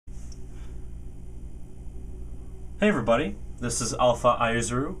Hey everybody, this is Alpha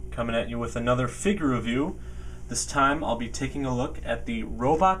Aizuru coming at you with another figure review. This time I'll be taking a look at the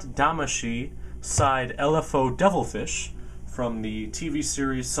Robot Damashii side LFO Devilfish from the TV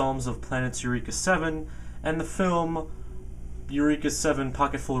series Psalms of Planets Eureka 7 and the film Eureka 7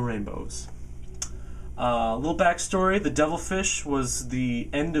 Pocketful of Rainbows. Little backstory, the Devilfish was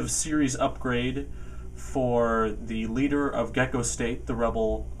the end of series upgrade for the leader of Gecko State, the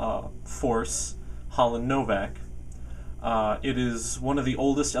rebel force, Holland Novak. It is one of the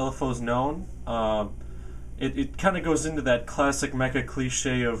oldest LFOs known. It kind of goes into that classic mecha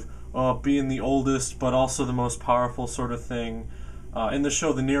cliche of being the oldest but also the most powerful sort of thing. In the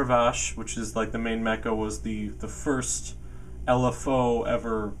show, the Nirvash, which is like the main mecha, was the first LFO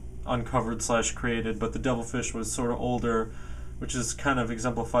ever uncovered / created, but the Devilfish was sort of older, which is kind of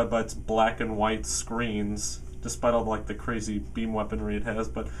exemplified by its black and white screens, despite all like the crazy beam weaponry it has.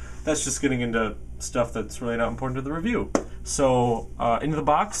 But that's just getting into stuff that's really not important to the review. So into the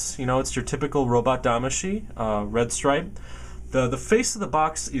box, you know, it's your typical Robot Damashii, red stripe. The face of the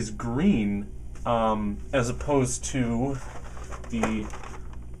box is green, as opposed to the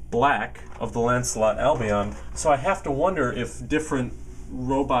black of the Lancelot Albion. So I have to wonder if different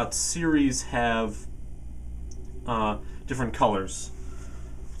robot series have different colors.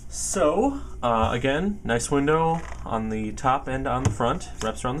 So, again, nice window on the top and on the front,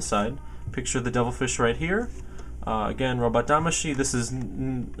 wraps around the side. Picture the Devilfish right here. Again, Robot Damashii, this is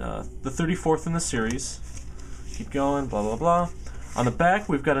the 34th in the series. Keep going, blah, blah, blah. On the back,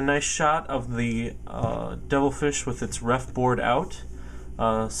 we've got a nice shot of the Devilfish with its ref board out.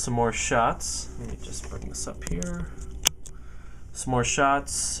 Some more shots. Let me just bring this up here. Some more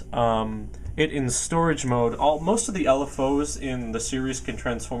shots. It in storage mode. Most of the LFOs in the series can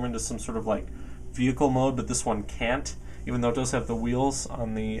transform into some sort of like vehicle mode, but this one can't, even though it does have the wheels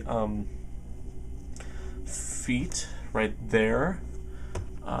on the feet right there,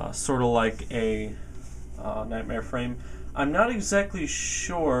 sort of like a nightmare frame. I'm not exactly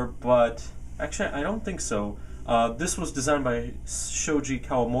sure, but actually I don't think so. This was designed by Shoji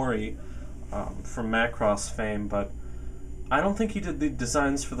Kawamori from Macross fame, but I don't think he did the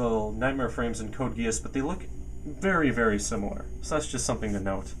designs for the Nightmare frames in Code Geass, but they look very, very similar. So that's just something to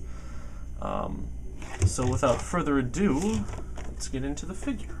note. So without further ado, let's get into the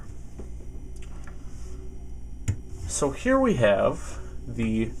figure. So here we have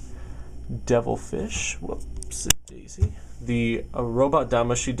the Devilfish. Whoops, daisy. The Robot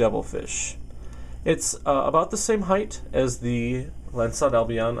Damashii Devilfish. It's about the same height as the Lancelot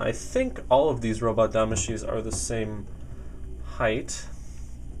Albion. I think all of these Robot Damashiis are the same height.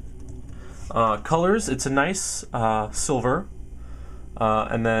 Colors, it's a nice silver,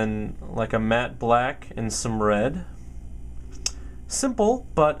 and then like a matte black and some red. Simple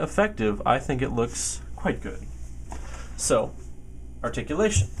but effective. I think it looks quite good. So,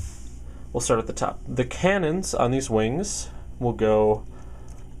 articulation. We'll start at the top. The cannons on these wings will go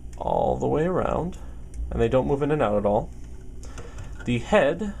all the way around, and they don't move in and out at all. The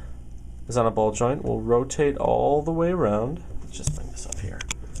head is on a ball joint. We'll rotate all the way around. Let's just bring this up here.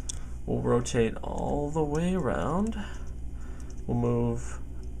 We'll rotate all the way around. We'll move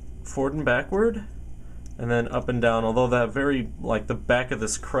forward and backward, and then up and down, although that very, like the back of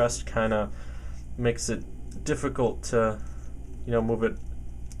this crest kind of makes it difficult to, you know, move it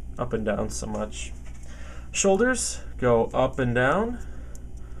up and down so much. Shoulders go up and down,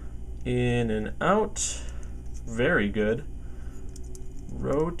 in and out. Very good.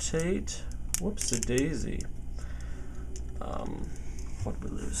 Rotate. Whoops a daisy. What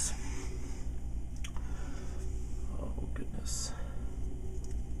did we lose? Oh goodness.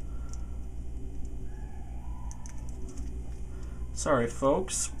 Sorry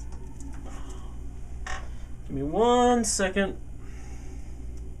folks. Give me 1 second.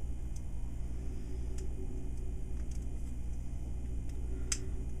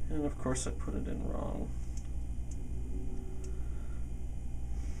 And of course I put it in wrong.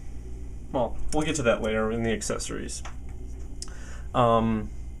 Well, we'll get to that later in the accessories.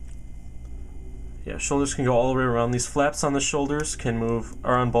 Yeah, shoulders can go all the way around. These flaps on the shoulders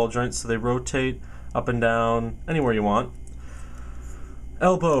are on ball joints, so they rotate up and down anywhere you want.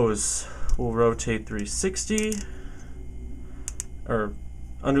 Elbows will rotate 360, or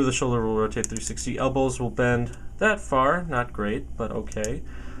under the shoulder will rotate 360. Elbows will bend that far, not great, but okay.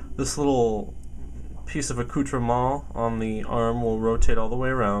 This little piece of accoutrement on the arm will rotate all the way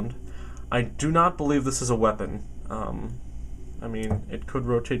around. I do not believe this is a weapon. I mean, it could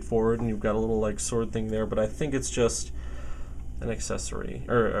rotate forward and you've got a little like sword thing there, but I think it's just an accessory,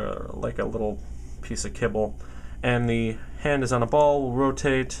 or like a little piece of kibble. And the hand is on a ball, will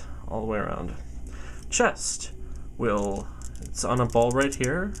rotate all the way around. Chest it's on a ball right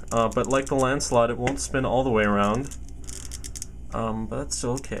here, but like the Lancelot, it won't spin all the way around, but that's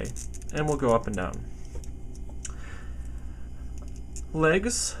still okay. And we'll go up and down.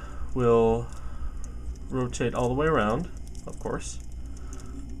 Legs will rotate all the way around, of course.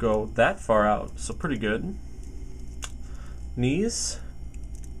 Go that far out, so pretty good. Knees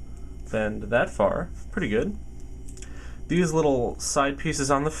bend that far, pretty good. These little side pieces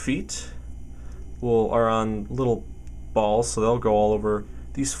on the feet are on little balls, so they'll go all over.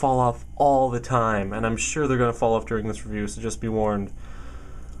 These fall off all the time, and I'm sure they're going to fall off during this review, so just be warned.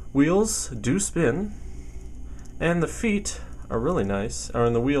 Wheels do spin, and the feet are really nice.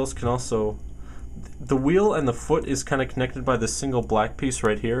 And the wheels can also... The wheel and the foot is kind of connected by this single black piece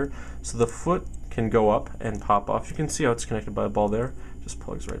right here, so the foot can go up and pop off. You can see how it's connected by a ball there. Just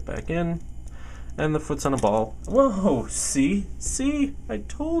plugs right back in. And the foot's on a ball. Whoa, see? See? I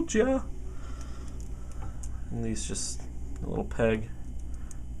told ya! And these just, a little peg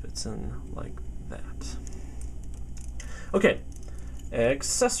fits in like that. Okay,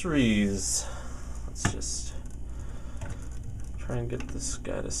 accessories. Let's just try and get this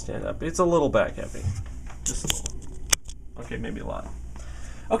guy to stand up. It's a little back heavy. Just a little. Okay, maybe a lot.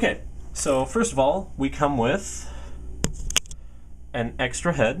 Okay, so first of all, we come with an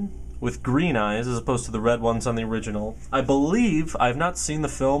extra head with green eyes as opposed to the red ones on the original. I believe, I've not seen the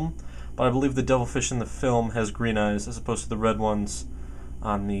film, but I believe the Devilfish in the film has green eyes as opposed to the red ones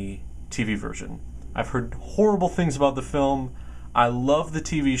on the TV version. I've heard horrible things about the film. I love the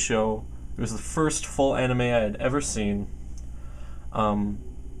TV show. It was the first full anime I had ever seen.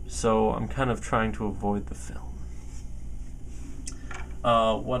 So I'm kind of trying to avoid the film.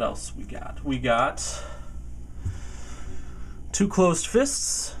 What else we got? We got 2 closed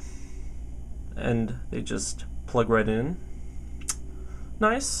fists, and they just plug right in.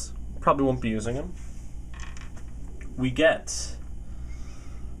 Nice. Probably won't be using them. We get...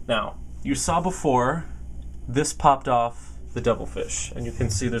 Now, you saw before, this popped off the Devilfish, and you can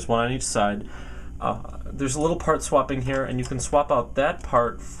see there's one on each side. There's a little part swapping here, and you can swap out that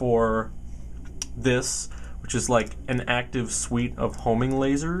part for this, which is like an active suite of homing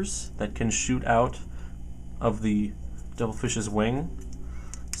lasers that can shoot out of the Devilfish's wing.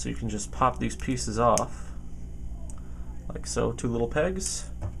 So you can just pop these pieces off, like so. 2 little pegs,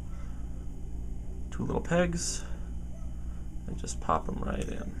 2 little pegs, and just pop them right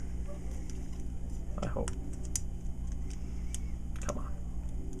in. I hope. Come on.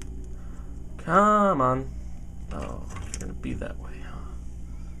 Come on. Oh, you're gonna be that way, huh?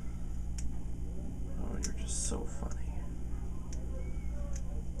 Oh, you're just so funny.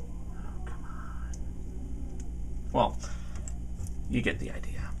 Oh, come on. Well, you get the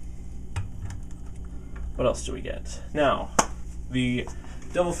idea. What else do we get? Now, the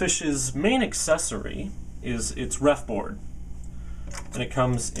Devilfish's main accessory is its ref board. And it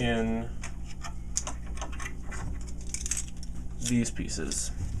comes in these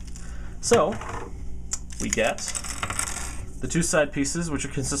pieces. So, we get the 2 side pieces, which are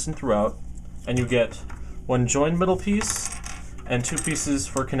consistent throughout, and you get 1 joined middle piece and 2 pieces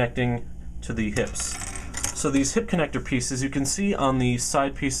for connecting to the hips. So these hip connector pieces you can see on the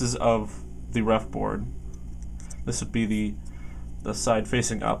side pieces of the ref board. This would be the side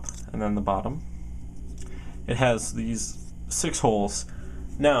facing up, and then the bottom. It has these 6 holes.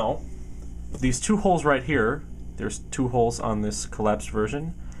 Now, these 2 holes right here, there's 2 holes on this collapsed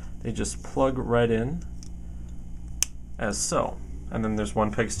version. They just plug right in, as so. And then there's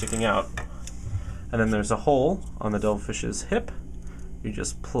 1 peg sticking out. And then there's a hole on the Devilfish's hip. You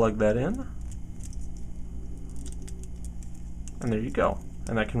just plug that in. And there you go.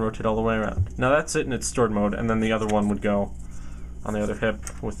 And that can rotate all the way around. Now that's it in its stored mode, and then the other one would go on the other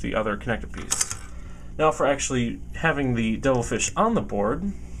hip with the other connector piece. Now for actually having the Devilfish on the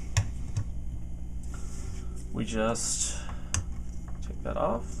board, we just take that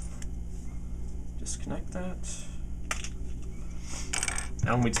off, disconnect that,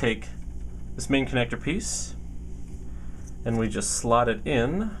 and we take this main connector piece and we just slot it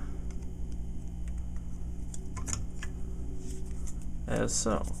in as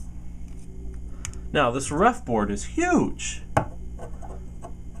so. Now this ref board is huge,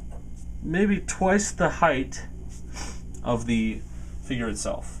 maybe twice the height of the figure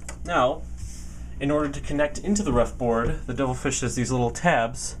itself. Now, in order to connect into the ref board, the Devilfish has these little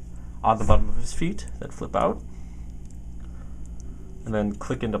tabs on the bottom of his feet that flip out and then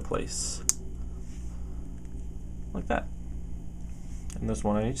click into place like that. And there's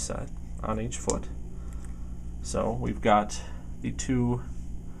 1 on each side, on each foot. So we've got the 2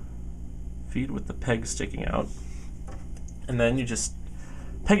 feet with the pegs sticking out, and then you just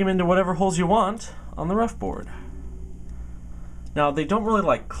peg them into whatever holes you want on the ref board. Now they don't really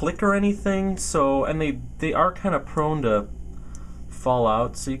like click or anything, so, and they are kind of prone to fall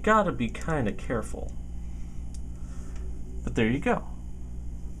out, so you gotta be kind of careful. But there you go,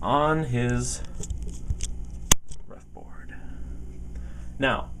 on his ref board.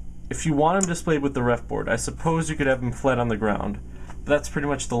 Now, if you want him displayed with the ref board, I suppose you could have him flat on the ground, but that's pretty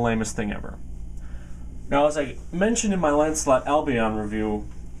much the lamest thing ever. Now, as I mentioned in my Lancelot Albion review,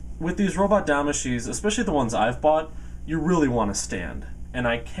 with these Robot Damashiis, especially the ones I've bought, you really want to stand. And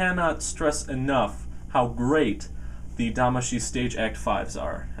I cannot stress enough how great the Damashii Stage Act 5s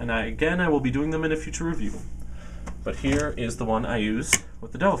are. And I will be doing them in a future review. But here is the one I used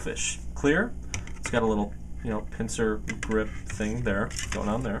with the Devilfish. Clear. It's got a little, pincer grip thing there, going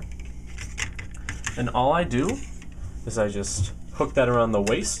on there. And all I do is I just hook that around the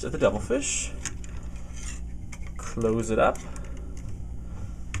waist of the Devilfish, close it up,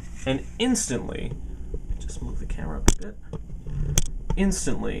 and instantly, just move the camera up a bit,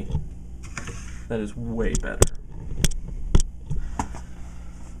 instantly, that is way better.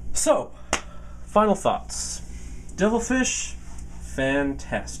 So, final thoughts. Devilfish,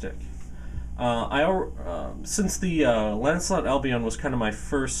 fantastic. Since the Lancelot Albion was kind of my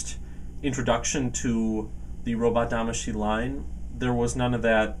first introduction to the Robot Damashii line, there was none of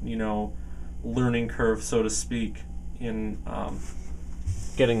that, learning curve, so to speak, in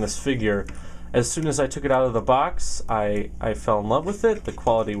getting this figure. As soon as I took it out of the box, I fell in love with it. The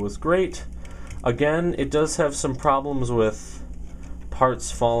quality was great. Again, it does have some problems with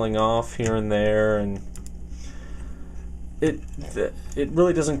parts falling off here and there, and it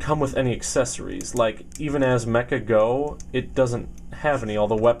really doesn't come with any accessories. Like, even as Mecha Go, it doesn't have any. All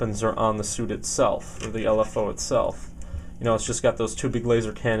the weapons are on the suit itself, or the LFO itself. It's just got those two big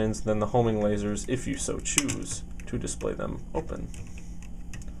laser cannons, and then the homing lasers, if you so choose to display them open.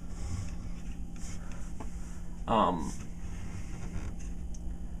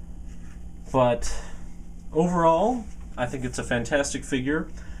 But overall, I think it's a fantastic figure.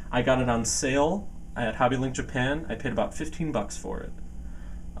 I got it on sale at Hobby Link Japan. I paid about $15 for it.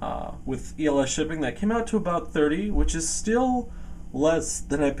 With ELS shipping, that came out to about $30, which is still less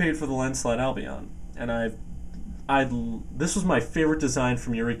than I paid for the Lancelot Albion. And this was my favorite design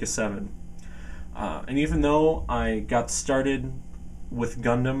from Eureka 7. And even though I got started with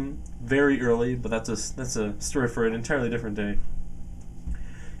Gundam very early, but that's a story for an entirely different day,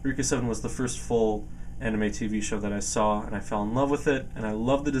 Eureka 7 was the first full anime TV show that I saw, and I fell in love with it, and I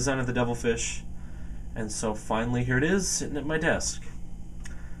love the design of the Devilfish, and so finally here it is, sitting at my desk.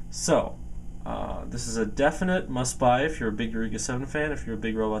 So, this is a definite must-buy if you're a big Eureka 7 fan, if you're a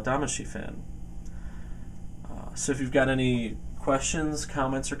big Robot Damashii fan. So if you've got any questions,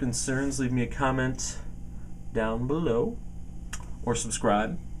 comments, or concerns, leave me a comment down below, or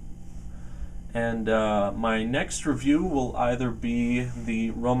subscribe. And my next review will either be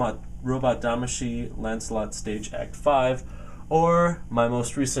the Robot Damashii Lancelot Stage Act 5, or my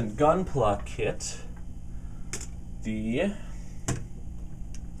most recent Gunplot kit, the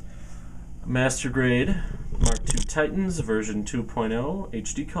Master Grade Mark II Titans version 2.0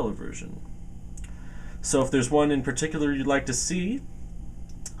 HD color version. So if there's one in particular you'd like to see,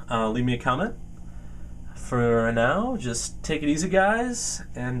 leave me a comment. For now, just take it easy, guys,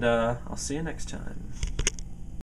 and I'll see you next time.